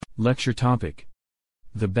Lecture topic: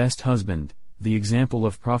 The Best Husband, the Example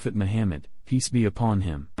of Prophet Muhammad, peace be upon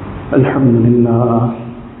him. Alhamdulillah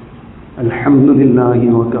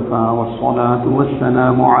wa kafa wa salatu wa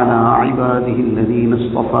salamu ala ibadihi alladhina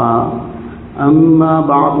istafa. Amma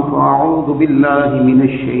ba'du fa'udhu billahi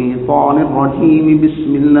minash shaytanir rajim.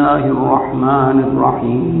 Bismillahir rahmanir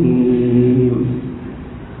rahim.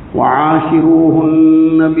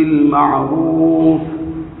 Wa'ashiruhunna bil ma'ruf.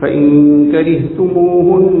 فإن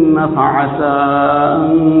كرهتموهن فعسى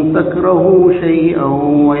أن تكرهوا شيئا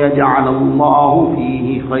ويجعل الله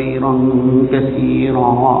فيه خيرا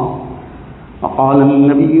كثيرا. فقال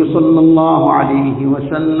النبي صلى الله عليه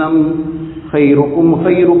وسلم: خيركم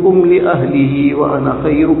خيركم لأهله وأنا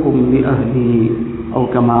خيركم لأهلي، أو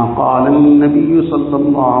كما قال النبي صلى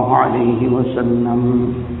الله عليه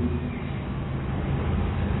وسلم.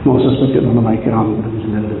 Most respected ulama kiram, brothers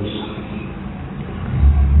and elders,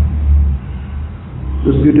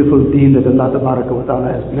 this beautiful deen that Allah Tabaraka wa Ta'ala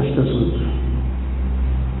has blessed us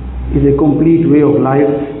with is a complete way of life.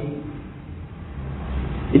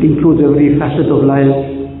 It includes every facet of life.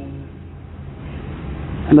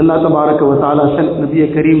 And Allah Tabaraka wa Ta'ala sent Nabi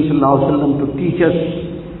Kareem Sallallahu Alaihi Wasallam to teach us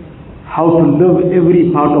how to live every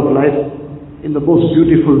part of life in the most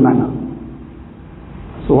beautiful manner.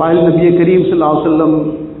 So while Nabi Kareem Sallallahu Alaihi Wasallam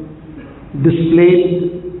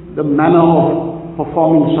displayed the manner of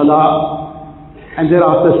performing salah, and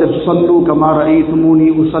thereafter said, Sallu kama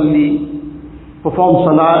ra'aytumuni usalli, perform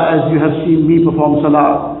salah as you have seen me perform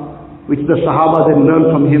salah, which the Sahaba then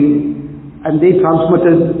learned from him, and they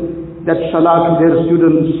transmitted that salah to their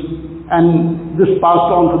students, and this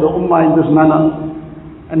passed on to the ummah in this manner.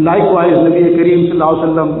 And likewise, Nabi Kareem Sallallahu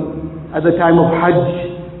Alaihi Wasallam at the time of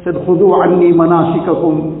Hajj said, Khudu anni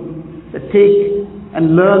manasikakum, that take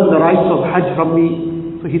and learn the rites of Hajj from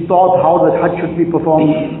me. So he taught how that Hajj should be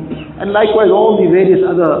performed. And likewise all the various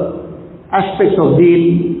other aspects of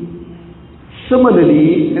deen.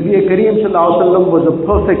 Similarly, Nabi Kareem Sallallahu Alaihi Wasallam was a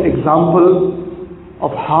perfect example of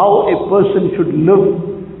how a person should live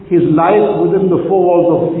his life within the four walls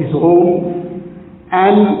of his home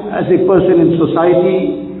and as a person in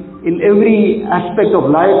society. In every aspect of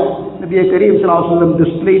life, Nabi Kareem Sallallahu Alaihi Wasallam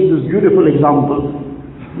displayed this beautiful example.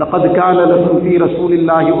 لَقَدْ كَانَ لَكُمْ فِي رَسُولِ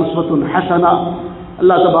اللَّهِ أُسْوَةٌ حَسَنَةٌ.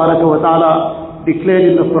 Allah Tabaraka wa Ta'ala declared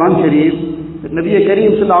in the Quran Sharif that Nabi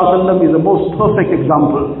Kareem Sallallahu Alaihi Wasallam is the most perfect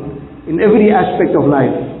example in every aspect of life.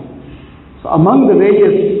 So among the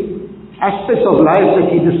various aspects of life that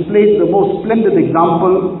he displayed, the most splendid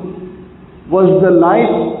example was the life,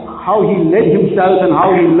 how he led himself and how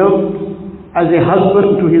he lived as a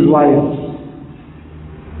husband to his wives.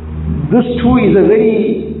 This too is a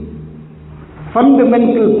very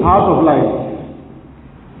fundamental part of life,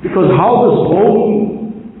 because how this home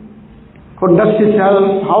conducts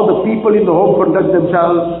itself, how the people in the home conduct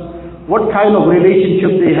themselves, what kind of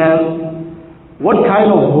relationship they have, what kind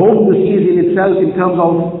of home this is in itself in terms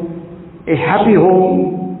of a happy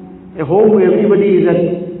home, a home where everybody is at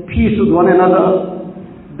peace with one another.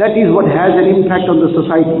 That is what has an impact on the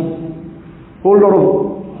society. Whole lot of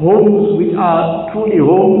homes which are truly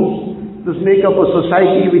homes, this make up a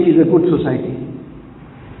society which is a good society.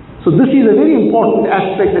 So this is a very important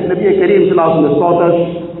aspect that Nabi Kareem Sallallahu Alaihi Wasallam taught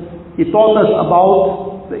us. He taught us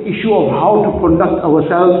about the issue of how to conduct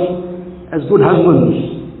ourselves as good husbands.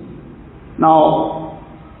 Now,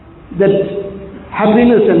 that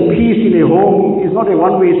happiness and peace in a home is not a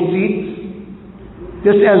one-way street.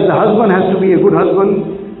 Just as the husband has to be a good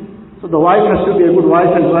husband, so the wife has to be a good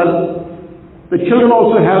wife as well. The children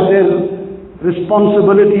also have their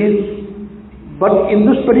responsibilities. But in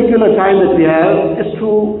this particular time that we have, is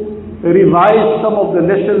to revise some of the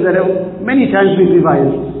lessons that have many times been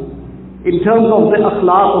revised. In terms of the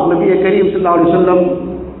akhlaq of Nabi Kareem Sallallahu Alaihi Wasallam,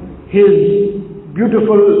 his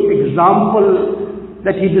beautiful example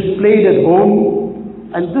that he displayed at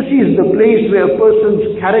home, and this is the place where a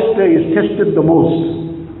person's character is tested the most.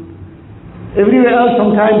 Everywhere else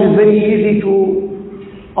sometimes it's very easy to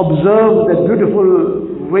observe that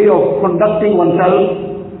beautiful way of conducting oneself,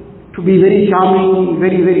 to be very charming,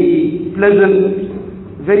 very, very pleasant,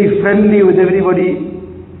 very friendly with everybody.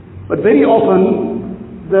 But very often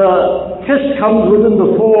the test comes within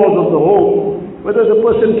the four walls of the home, whether the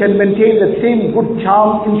person can maintain that same good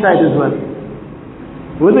charm inside as well.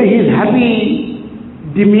 Whether his happy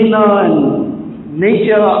demeanor and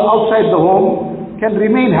nature outside the home can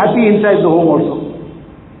remain happy inside the home also.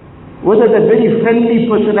 Whether that very friendly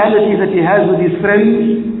personality that he has with his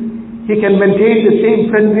friends, he can maintain the same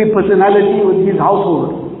friendly personality with his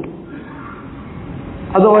household.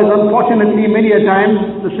 Otherwise, unfortunately, many a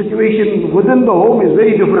times the situation within the home is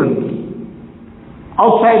very different.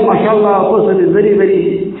 Outside, mashallah, a person is very,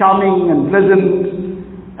 very charming and pleasant,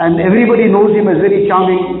 and everybody knows him as very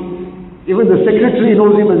charming. Even the secretary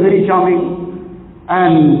knows him as very charming,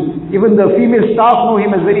 and even the female staff know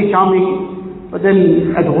him as very charming. But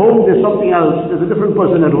then at home there's something else. There's a different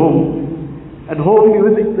person at home. At home,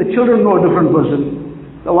 even the children know a different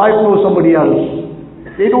person. The wife knows somebody else.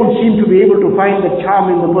 They don't seem to be able to find the charm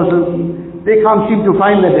in the person. They can't seem to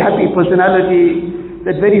find that happy personality,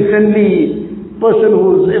 that very friendly person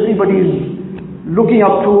who's everybody's looking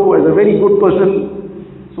up to as a very good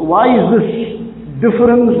person. So why is this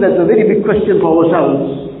difference? That's a very big question for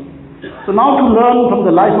ourselves. So now to learn from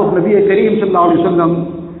the life of Nabi Kareem sallallahu alaihi wasallam,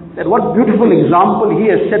 that what beautiful example he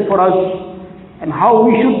has set for us, and how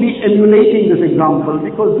we should be emulating this example,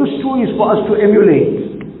 because this too is for us to emulate.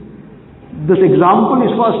 This example is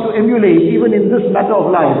for us to emulate even in this matter of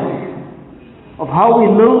life, of how we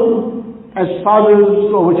live as fathers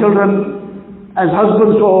to our children, as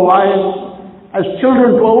husbands to our wives, as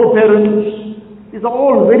children to our parents. These are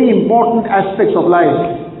all very important aspects of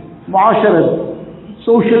life. Mu'asharat,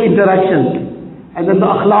 social interaction, and then the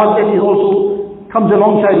akhlaq that is also comes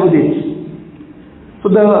alongside with it. So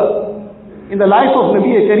in the life of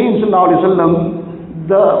Nabi Kareem sallallahu alaihi wasallam,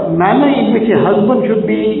 the manner in which a husband should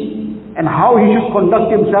be and how he should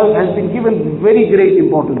conduct himself has been given very great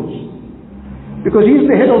importance. Because he is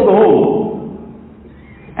the head of the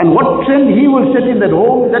home. And what trend he will set in that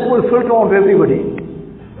home, that will filter on to everybody.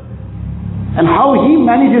 And how he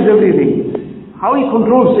manages everything, how he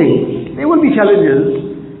controls things. There will be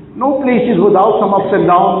challenges. No place is without some ups and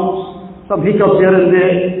downs, some hiccups here and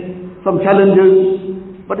there, some challenges.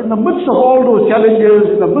 But in the midst of all those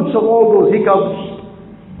challenges, in the midst of all those hiccups,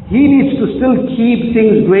 he needs to still keep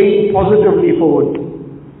things going positively forward.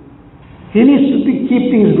 He needs to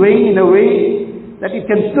keep things going in a way that it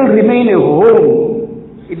can still remain a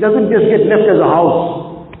home. It doesn't just get left as a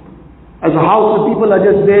house. As a house where people are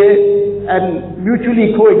just there and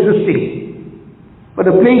mutually coexisting. But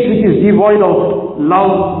a place which is devoid of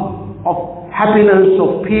love, of happiness,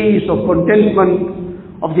 of peace, of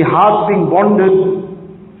contentment, of the heart being bonded.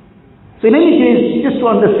 So in any case, just to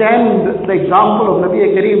understand the example of Nabi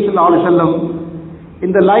Kareem sallallahu alaihi wasallam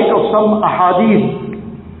in the light of some ahadith,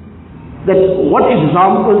 that what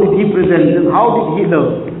example did he present and how did he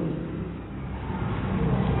live?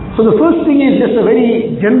 So the first thing is just a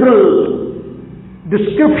very general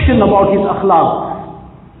description about his akhlaq.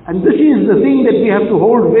 And this is the thing that we have to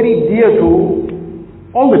hold very dear to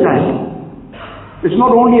all the time. It's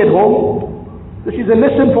not only at home. This is a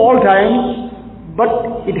lesson for all times.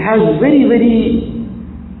 But it has very, very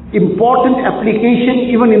important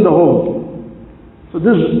application even in the home. So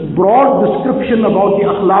this broad description about the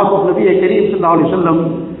akhlaq of Nabi Kareem sallallahu alaihi wasallam,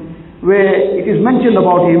 where it is mentioned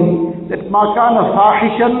about him that ma kana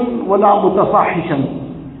fahishan wala mutafahishan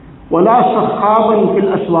wala sakhaban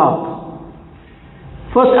fil aswaq.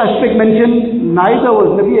 First aspect mentioned, neither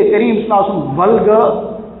was Nabi Kareem sallallahu alaihi wasallam vulgar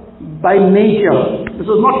by nature. This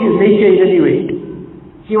was not his nature in any way.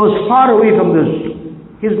 He was far away from this.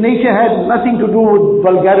 His nature had nothing to do with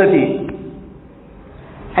vulgarity.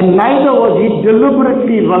 And neither was he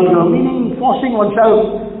deliberately vulgar, meaning forcing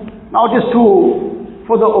oneself now just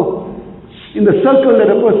in the circle that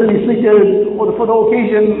a person is seated, or for the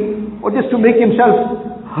occasion, or just to make himself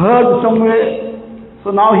heard somewhere.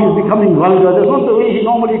 So now he's becoming vulgar. That's not the way he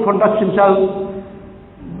normally conducts himself,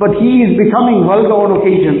 but he is becoming vulgar on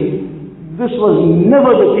occasion. This was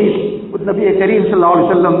never the case with Nabi Kareem sallallahu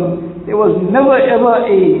alaihi wasallam. There was never ever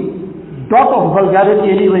a dot of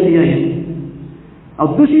vulgarity anywhere near him.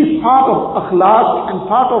 Now this is part of akhlaq and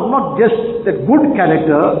part of not just that good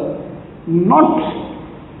character, not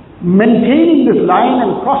maintaining this line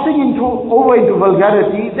and crossing over into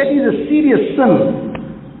vulgarity. That is a serious sin.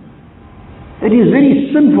 It is very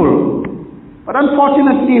sinful. But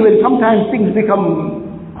unfortunately, when sometimes things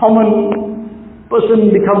become common, person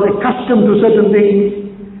becomes accustomed to certain things,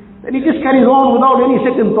 then he just carries on without any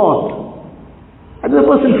second thought. And the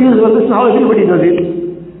person feels, well, this is how everybody does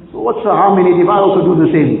it. So what's the harm in it if I also do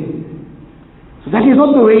the same? So that is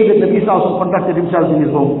not the way that Nabi Sallallahu conducted himself in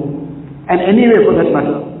his home. And anywhere for that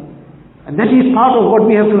matter. And that is part of what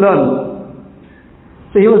we have to learn.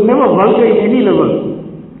 So he was never vulgar in any level.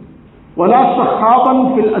 وَلَا صَخَّابًا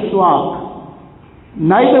فِي الْأَسْوَاقِ.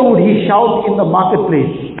 Neither would he shout in the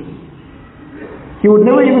marketplace. He would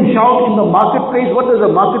never even shout in the marketplace. What does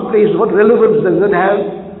a marketplace, what relevance does it have?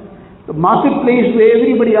 The marketplace where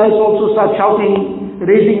everybody else also starts shouting,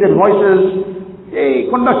 raising their voices,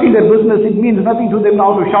 conducting their business, it means nothing to them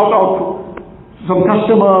now to shout out to some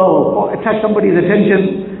customer or attract somebody's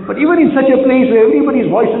attention. But even in such a place where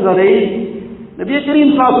everybody's voices are raised, Nabi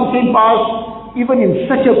Kareem Sallallahu came past even in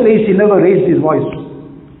such a place he never raised his voice.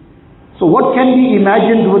 So what can be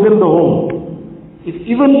imagined within the home? If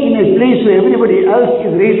even in a place where everybody else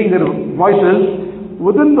is raising their voices,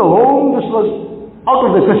 within the home this was out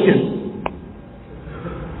of the question.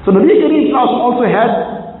 So Nabi Kareem also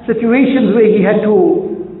had situations where he had to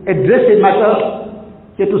address a matter,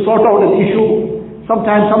 he had to sort out an issue.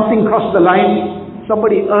 Sometimes something crossed the line,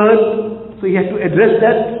 somebody erred, so he had to address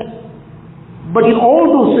that. But in all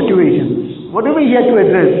those situations, whatever he had to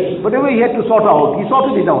address, whatever he had to sort out, he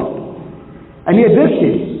sorted it out. And he addressed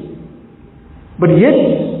it. But yet,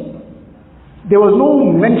 there was no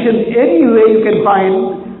mention anywhere you can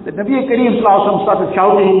find that Nabi Kareem started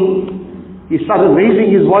shouting, he started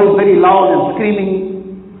raising his voice very loud and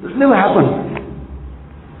screaming. This never happened.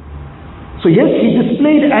 So yes, he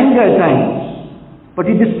displayed anger at times, but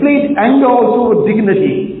he displayed anger also with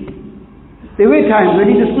dignity. There were times when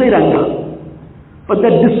he displayed anger, but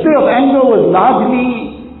that display of anger was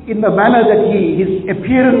largely in the manner that his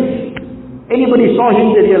appearance, anybody saw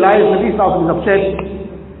him, they realized Nabi Sallallahu is upset.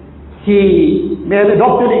 He may have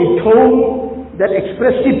adopted a tone that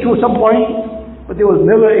expressed it to some point, but there was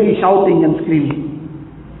never any shouting and screaming.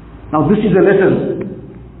 Now this is a lesson,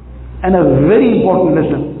 and a very important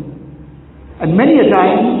lesson. And many a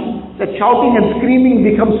time, that shouting and screaming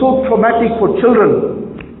becomes so traumatic for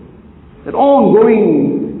children, that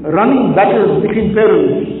ongoing running battles between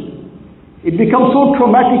parents, it becomes so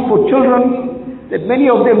traumatic for children that many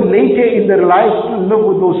of them later in their lives still live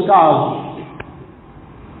with those scars.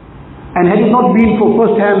 And had it not been for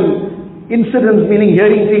first-hand incidents, meaning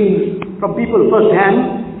hearing things from people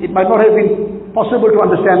first-hand, it might not have been possible to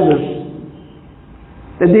understand this.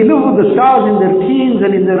 That they live with the scars in their teens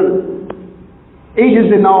and in their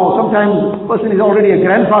ages they now. Sometimes a person is already a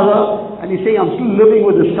grandfather and he's saying, I'm still living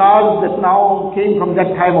with the scars that now came from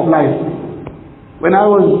that time of life. When I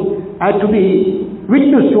had to be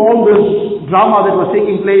witness to all this drama that was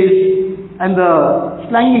taking place and the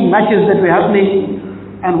slanging matches that were happening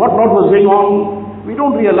and what not was going on, we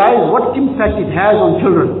don't realize what impact it has on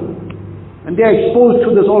children. And they are exposed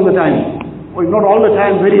to this all the time, or if not all the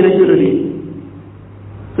time, very regularly.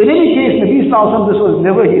 So in any case, Nabi Sallallahu this was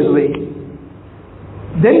never his way.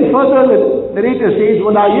 Then further the narrator says,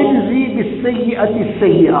 وَلَا يَجْزِي بِالسَّيِّئَةِ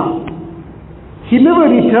السَّيِّئَةِ. He never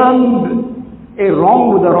returned a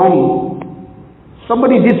wrong with a wrong.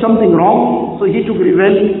 Somebody did something wrong, so he took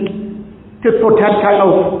revenge, tit for tat kind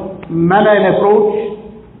of manner and approach.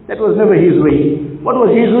 That was never his way. What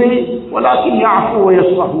was his way? وَلَكِنْ يَعْفُوا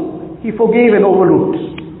وَيَصْفَحُوا. He forgave and overlooked.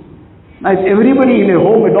 Now if everybody in a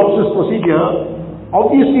home adopts this procedure,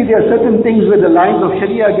 obviously there are certain things where the lines of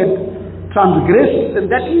Sharia get transgressed,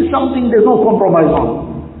 and that is something there's no compromise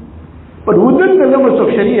on. But within the limits of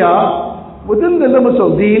Sharia, within the limits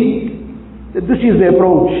of Deen, that this is the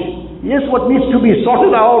approach. Yes, what needs to be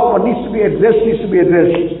sorted out, what needs to be addressed, needs to be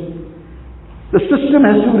addressed. The system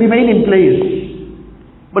has to remain in place.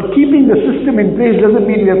 But keeping the system in place doesn't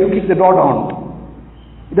mean we have to kick the door down.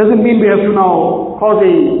 It doesn't mean we have to now cause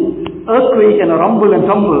a earthquake and a rumble and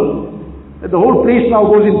tumble, that the whole place now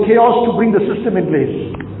goes in chaos to bring the system in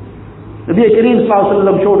place. Nabi Kareem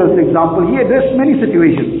Sallallahu showed us the example. He addressed many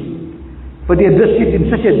situations, but he addressed it in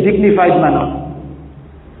such a dignified manner.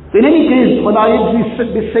 So in any case, وَلَا يَجْزِي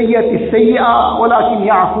بِالسَّيِّئَةِ السَّيِّئَةَ وَلَكِنْ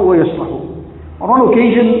يَعْفُوا وَيَصْفَحُوا. On one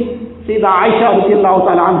occasion, Sayyidah Aisha radiallahu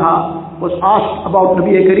ta'ala anha was asked about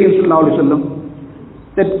Nabi Kareem Sallallahu Alaihi Wasallam,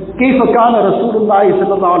 that كيف كان رسول الله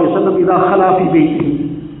صلى الله عليه وسلم إذا خلا في بيته.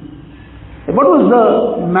 What was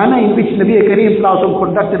the manner in which Nabi Kareem Sallallahu Alaihi Wasallam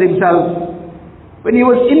conducted himself when he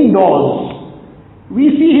was indoors?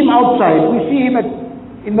 We see him outside, we see him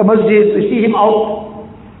in the masjid, we see him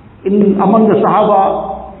out among the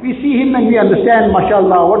Sahaba. We see him and we understand,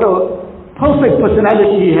 mashallah, what a perfect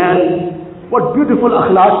personality he has, what beautiful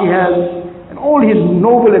akhlaq he has, and all his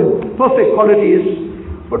noble and perfect qualities.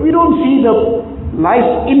 But we don't see the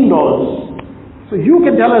life indoors. So you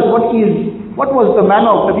can tell us what was the manner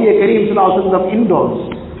of Nabi Kareem Sallallahu Alaihi Wasallam indoors.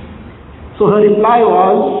 So her reply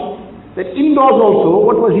was that indoors also,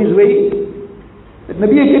 what was his way? That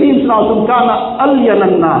Nabi Kareem Sallallahu Alaihi Wasallam kana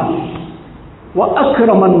alyanan nas wa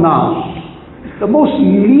akraman nas, the most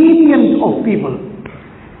lenient of people.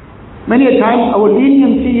 Many a time our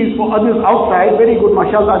leniency is for others outside, very good,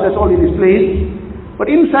 mashallah, that's all he displays. But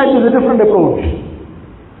inside there's a different approach.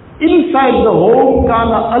 Inside the home,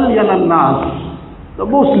 kana alyanan nas, the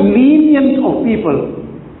most lenient of people.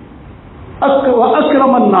 Wa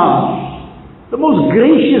akraman nas, the most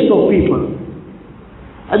gracious of people.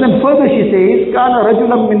 And then further she says, kana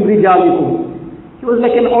rajulam min rijalikum. He was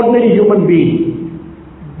like an ordinary human being,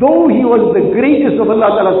 though he was the greatest of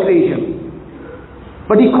Allah Ta'ala's creation.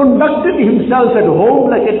 But he conducted himself at home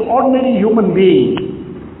like an ordinary human being.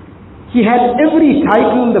 He had every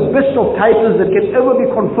title, the best of titles that can ever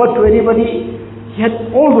be conferred to anybody. He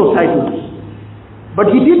had all those titles.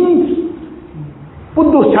 But he didn't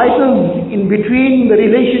put those titles in between the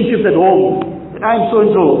relationships at home. That I am so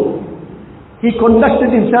and so. He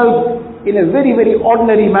conducted himself in a very, very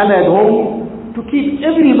ordinary manner at home to keep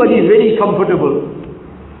everybody very comfortable.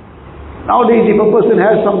 Nowadays, if a person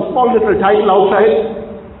has some small little title outside,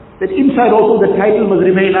 that inside also the title must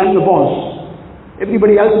remain, I'm the boss.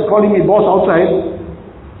 Everybody else is calling me boss outside,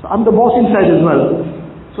 so I'm the boss inside as well.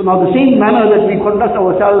 So now the same manner that we conduct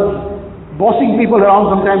ourselves, bossing people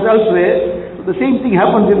around sometimes elsewhere, so the same thing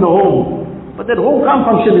happens in the home. But that home can't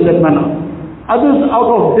function in that manner. Others, out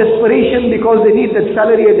of desperation because they need that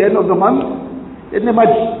salary at the end of the month, then they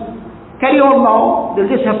might carry on now.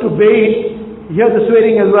 They'll just have to bear it, hear the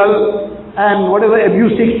swearing as well, and whatever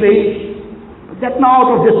abuse takes place. But that now,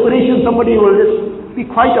 out of desperation, somebody will just be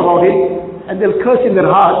quiet about it, and they'll curse in their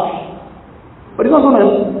hearts. But it's not going to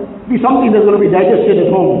be something that's going to be digested at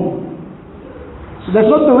home. So that's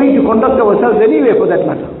not the way to conduct ourselves anyway, for that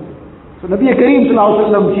matter. So Nabi Kareem Sallallahu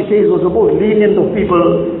Alaihi Wasallam, she says, was the most lenient of people,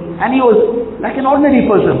 and he was like an ordinary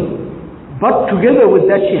person. But together with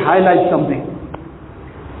that, she highlights something.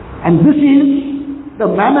 And this is the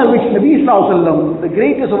manner which Nabi Sallallahu Alaihi Wasallam, the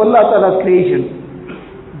greatest of Allah Ta'ala's creation,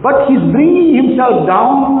 but he's bringing himself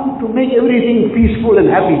down to make everything peaceful and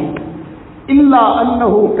happy. إِلَّا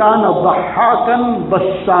أَنَّهُ كَانَ ضَحَّاكًا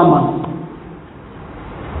بَسَّامًا.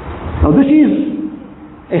 Now this is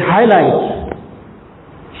a highlight.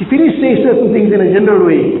 She finished saying certain things in a general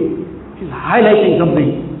way. She's highlighting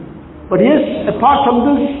something. But yes, apart from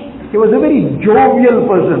this, he was a very jovial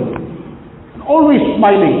person, and always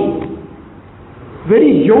smiling.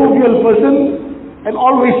 Very jovial person and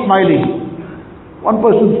always smiling. One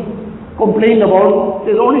person complained about,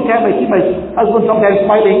 the only time I see my husband sometimes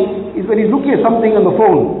smiling is when he's looking at something on the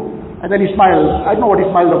phone and then he smiles. I don't know what he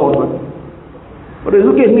smiled about, but he's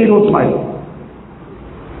looking at me, he don't smile.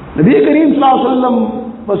 Nabi Kareem Sallallahu Alaihi Wasallam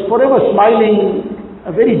was forever smiling,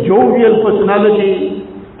 a very jovial personality,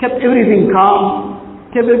 kept everything calm,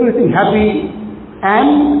 kept everything happy,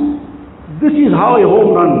 and this is how a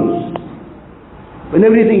home runs. When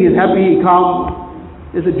everything is happy, calm,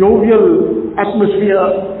 there's a jovial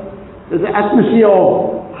atmosphere, there's an atmosphere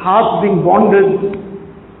of hearts being bonded.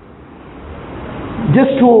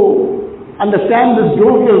 Just to understand this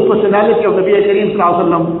jovial personality of Nabi Kareem Sallallahu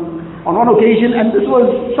Alaihi Wasallam, on one occasion, and this was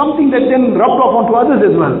something that then rubbed off onto others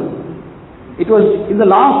as well. It was in the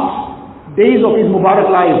last days of his Mubarak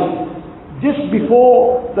life, just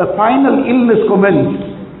before the final illness commenced.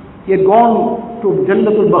 He had gone to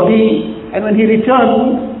Jannatul Baqi, and when he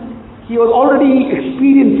returned, he was already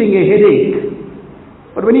experiencing a headache.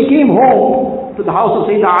 But when he came home to the house of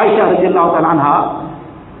Sayyidah Aisha radiallahu ta'ala anha,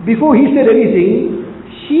 before he said anything,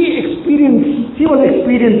 she was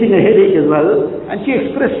experiencing a headache as well, and she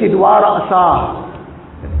expressed it, wa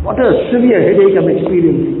ra'asa, what a severe headache I'm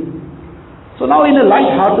experiencing. So now in a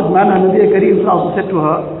light-hearted manner, Nabi Kareem said to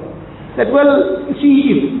her, that well, you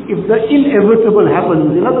see, if the inevitable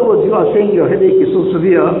happens, in other words, you are saying your headache is so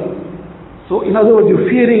severe, so in other words,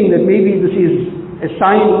 you're fearing that maybe this is a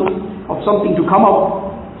sign of something to come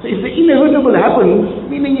up. So if the inevitable happens,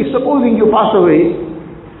 meaning if supposing you pass away,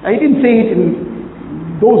 I didn't say it in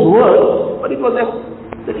those words, but it was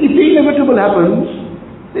that if the inevitable happens,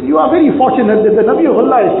 then you are very fortunate that the Nabi of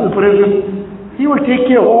Allah is still present. He will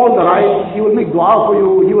take care of all the rights, he will make dua for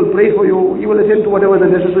you, he will pray for you, he will attend to whatever the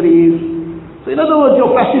necessary is. So in other words,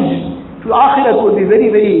 your passage to Akhirat will be very,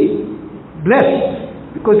 very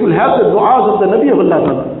blessed, because you'll have the du'as of the Nabi of Allah.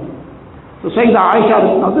 So Sayyidah Aisha,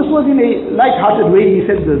 now this was in a light-hearted way he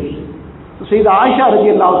said this. So Sayyidah Aisha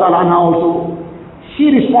radiallahu ta'ala anha also, she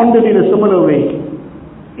responded in a similar way,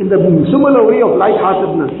 in the similar way of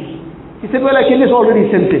light-heartedness. He said, well, I can just already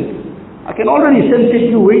sense it. I can already sense it,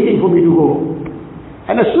 you waiting for me to go.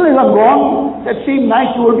 And as soon as I'm gone, that same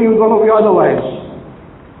night you will be with one of your other wives.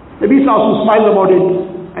 Nabi Sallallahu smiled about it,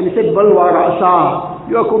 and he said, Balwa Ra'asa,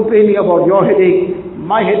 you are complaining about your headache.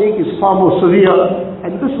 My headache is far more severe.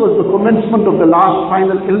 And this was the commencement of the last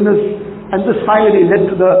final illness, and this finally led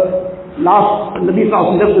to the last, Nabi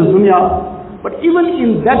Sallallahu left this dunya. But even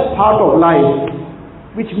in that part of life,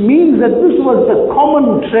 which means that this was the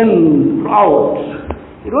common trend throughout.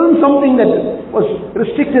 It wasn't something that was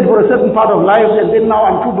restricted for a certain part of life, and then now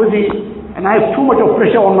I'm too busy, and I have too much of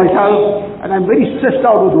pressure on myself, and I'm very stressed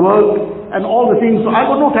out with work, and all the things, so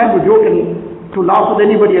I've got no time to joke and to laugh with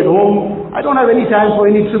anybody at home. I don't have any time for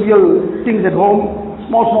any trivial things at home.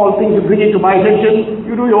 Small things you bring it to my attention.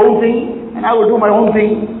 You do your own thing, and I will do my own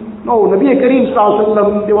thing. No, Nabi Kareem Sallallahu Alaihi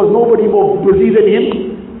Wasallam, there was nobody more busy than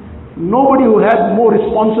him, nobody who had more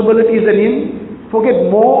responsibilities than him.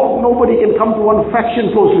 Forget more, nobody can come to one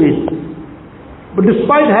fraction close to it. But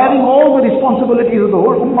despite having all the responsibilities of the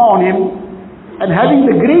whole ummah on him, and having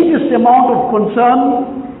the greatest amount of concern,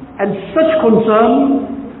 and such worry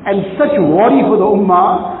for the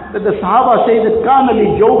ummah, that the Sahaba say that كَانَ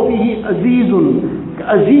لِجَوْفِهِ أَزِيزٌ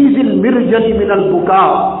كَأَزِيزِ الْمِرْجَةِ مِنَ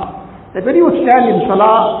الْبُكَاءِ. That when he would stand in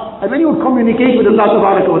salah, and when he would communicate with Allah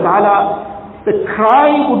Ta'ala, the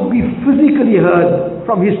cry would be physically heard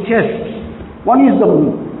from his chest. One is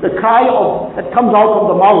the cry that comes out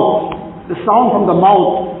from the mouth, the sound from the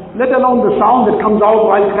mouth, let alone the sound that comes out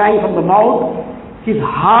while crying from the mouth. His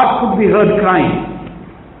heart could be heard crying.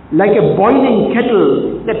 Like a boiling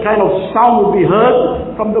kettle, that kind of sound would be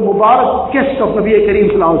heard from the Mubarak chest of Nabi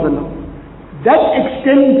Kareem Sallallahu Alaihi Wasallam. That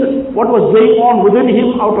extends what was going on within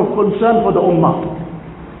him out of concern for the ummah.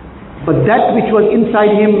 But that which was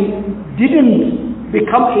inside him didn't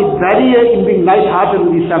become a barrier in being light-hearted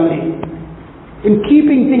with his family, in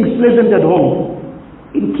keeping things pleasant at home,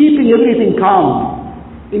 in keeping everything calm,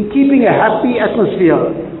 in keeping a happy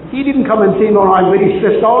atmosphere. He didn't come and say, no, I'm very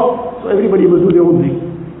stressed out, so everybody will do their own thing.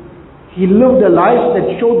 He lived a life that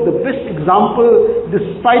showed the best example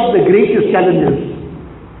despite the greatest challenges.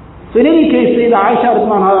 So in any case, Sayyidah Aisha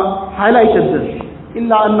Radhiyallahu highlighted this.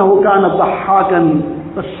 إِلَّا أَنَّهُ كَانَ ضَحَّاكًا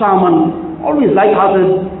بَسَّامًا, always light-hearted,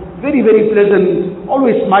 very, very pleasant,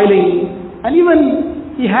 always smiling. And even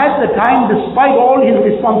he had the time, despite all his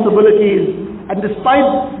responsibilities, and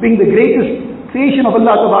despite being the greatest creation of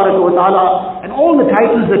Allah Ta'ala, and all the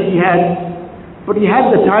titles that he had, but he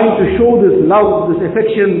had the time to show this love, this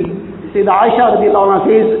affection. Sayyidah Aisha Radhiyallahu anha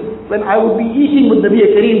says, when I would be eating with Nabi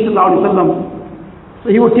Kareem Sallallahu Alaihi Wasallam, so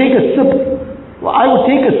he would take a sip, or I would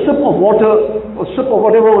take a sip of water, or sip of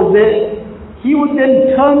whatever was there. He would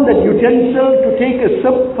then turn that utensil to take a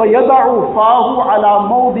sip, فَيَضَعُ فَاهُ عَلَى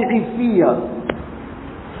مَوْضِعِ فِيَّ.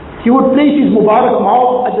 He would place his Mubarak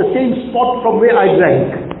mouth at the same spot from where I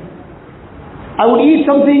drank. I would eat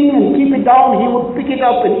something and keep it down, he would pick it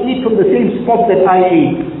up and eat from the same spot that I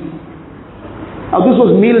ate. Now this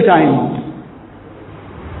was meal time.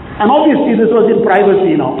 And obviously this was in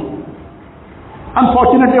privacy now.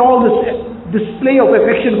 Unfortunately, all this display of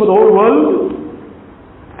affection for the whole world,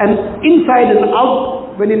 and inside and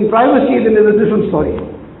out, when in privacy, then there's a different story.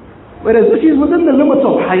 Whereas this is within the limits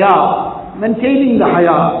of haya, maintaining the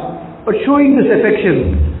haya, but showing this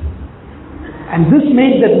affection. And this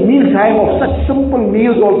made that meal time of such simple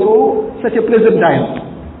meals also such a pleasant time.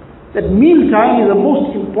 That meal time is the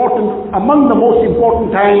most important, among the most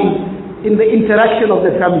important times in the interaction of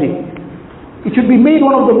the family. It should be made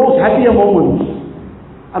one of the most happier moments.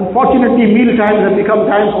 Unfortunately, meal times have become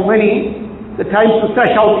times for many, the times to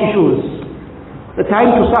thrash out issues, the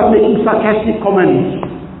time to start making sarcastic comments.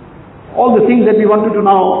 All the things that we wanted to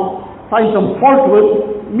now find some fault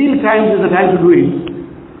with, meal times is the time to do it.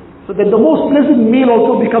 So that the most pleasant meal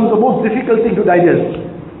also becomes the most difficult thing to digest.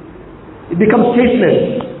 It becomes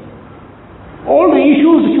tasteless. All the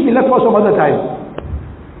issues should be left for some other time,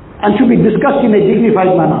 and should be discussed in a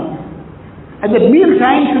dignified manner. And that meal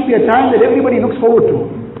time should be a time that everybody looks forward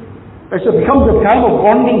to. So it becomes a time of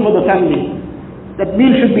bonding for the family. That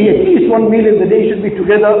meal should be, at least one meal in the day should be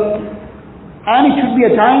together. And it should be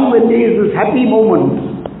a time when there is this happy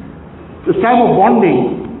moment, this time of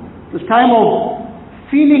bonding, this time of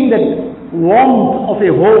feeling that warmth of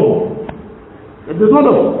a home. That there's not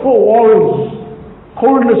a four walls,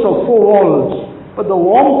 coldness of four walls, but the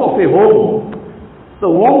warmth of a home,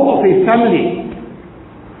 the warmth of a family.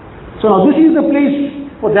 So now this is the place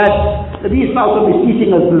for that. Nabi Sallallahu is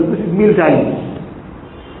teaching us this is meal time.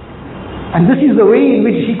 And this is the way in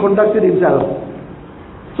which he conducted himself.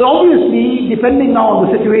 So obviously, depending now on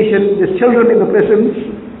the situation, there's children in the presence,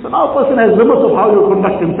 so now a person has limits of how to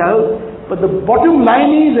conduct himself, but the bottom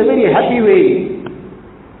line is a very happy way,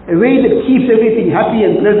 a way that keeps everything happy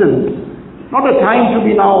and pleasant. Not a time to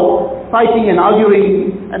be now fighting and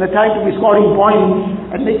arguing, and a time to be scoring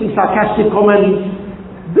points and making sarcastic comments.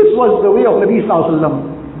 This was the way of Nabi Sallallahu Alaihi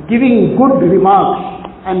Wasallam, giving good remarks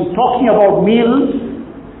and talking about meals.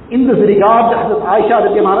 In this regard, Hazrat Aisha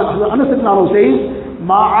Hazrat Anas says,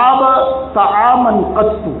 Ma'aba ta'aman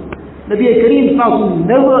qattu. Nabi Kareem Sallallahu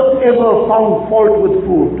never ever found fault with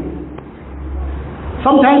food.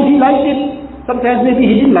 Sometimes he liked it, sometimes maybe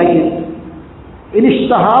he didn't like it. In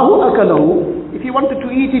ishtahahu akalahu, if he wanted to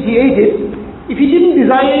eat it, he ate it. If he didn't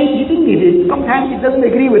desire it, he didn't eat it. Sometimes it doesn't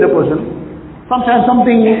agree with a person. Sometimes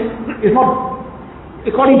something is not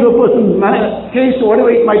according to a person's taste or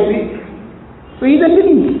whatever it might be. So he then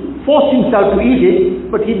didn't force himself to eat it,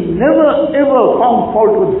 but he never ever found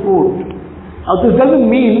fault with food. Now this doesn't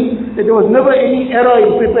mean that there was never any error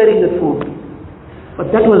in preparing the food.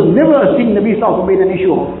 But that was never a thing Nabi Sallallahu made an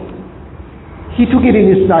issue of. He took it in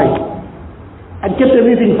his stride and kept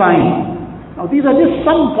everything fine. Now these are just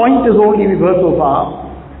some pointers only we've heard so far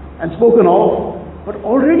and spoken of, but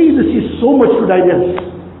already this is so much to digest.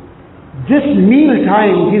 This meal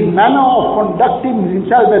time, his manner of conducting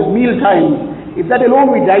himself at meal time, if that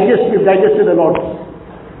alone we've digested a lot.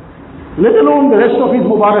 Let alone the rest of his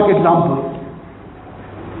Mubarak example.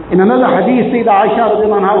 In another hadith, Sayyidah Aisha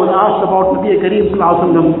radiallahu anha was asked about Nabi Kareem sallallahu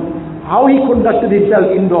alaihi wasallam, how he conducted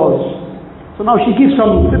himself indoors. So now she gives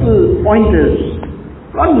some little pointers.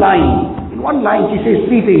 In one line she says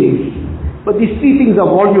 3 things, but these 3 things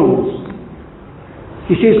are volumes.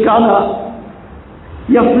 She says, Kana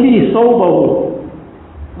yafli sawbahu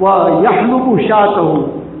wa yahlubu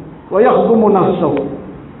shatahu wa yakhdumu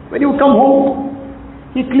nafsahu. When you come home,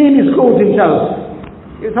 he clean his clothes himself.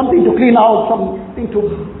 There's something to clean out,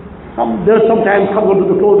 some dirt sometimes comes onto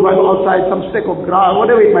the clothes while outside, some speck of grass,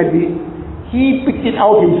 whatever it might be. He picked it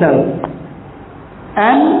out himself.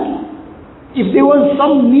 And if there was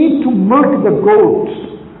some need to milk the goat,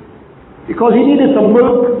 because he needed some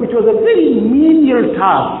milk, which was a very menial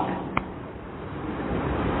task.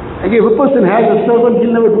 Again, if a person has a servant,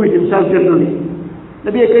 he'll never do it himself generally.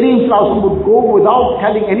 Nabi Kareem sallallahu alaihi wasallam would go without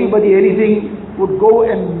telling anybody anything, would go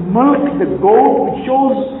and milk the goat, which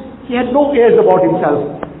shows he had no airs about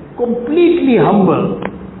himself. Completely humble.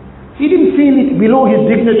 He didn't feel it below his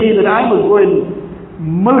dignity that I must go and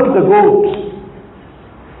milk the goat.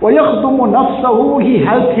 وَيَخْدُمُ نَفْسَهُ. He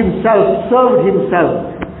helped himself, served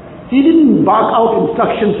himself. He didn't bark out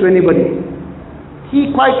instructions to anybody. He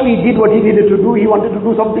quietly did what he needed to do. He wanted to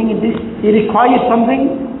do something, he required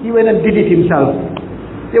something, he went and did it himself.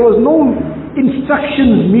 There was no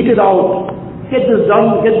instructions meted out. Get this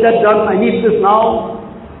done, get that done, I need this now.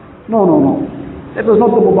 No. That was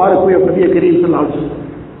not the Mubarak way of Nabi Kareem sallallahu alaihi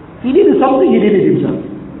wasallam. He needed something, he did it himself.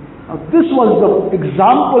 Now this was the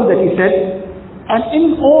example that he set, and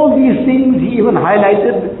in all these things he even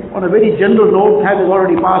highlighted on a very general note. Time has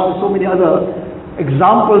already passed, there's so many other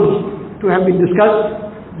examples to have been discussed,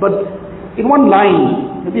 but in one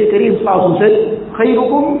line Nabi Kareem sallallahu alaihi wasallam said,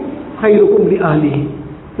 khayrukum li ahlihi.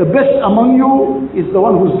 The best among you is the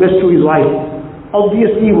one who's best to his wife,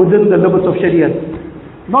 obviously within the limits of Shariah.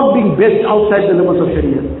 Not being best outside the limits of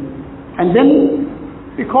Sharia. And then,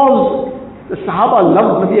 because the Sahaba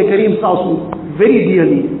loved Nabi Kareem sallallahu very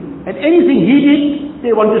dearly, and anything he did,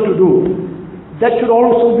 they wanted to do. That should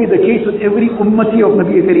also be the case with every ummati of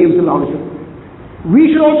Nabi Kareem sallallahu.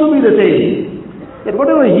 We should also be the same. That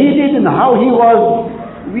whatever he did and how he was,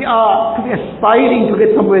 we are to be aspiring to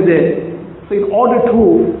get somewhere there. So in order to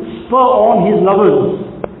spur on his lovers,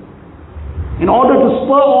 in order to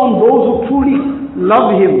spur on those who truly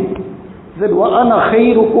love him, he said, وَأَنَا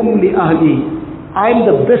خَيْرُكُمْ لِأَهْلِي. I am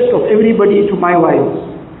the best of everybody to my wives.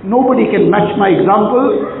 Nobody can match my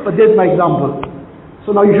example, but there's my example.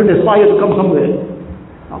 So now you should aspire to come somewhere.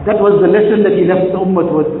 Now that was the lesson that he left the ummah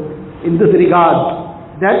with in this regard,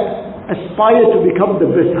 that aspire to become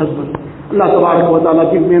the best husband. Allah Tabarak wa Ta'ala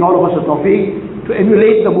give me and all of us a tawfiq to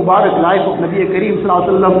emulate the Mubarak life of Nabi Kareem sallallahu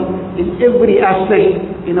alaihi wasallam in every aspect,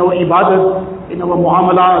 in our ibadat, in our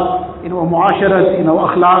muamalat, in our muasharat, in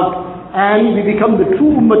our akhlaq, and we become the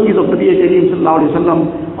true ummatis of Nabi Kareem sallallahu alaihi wasallam.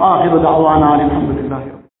 Akhiru da'wana alhamdulillah.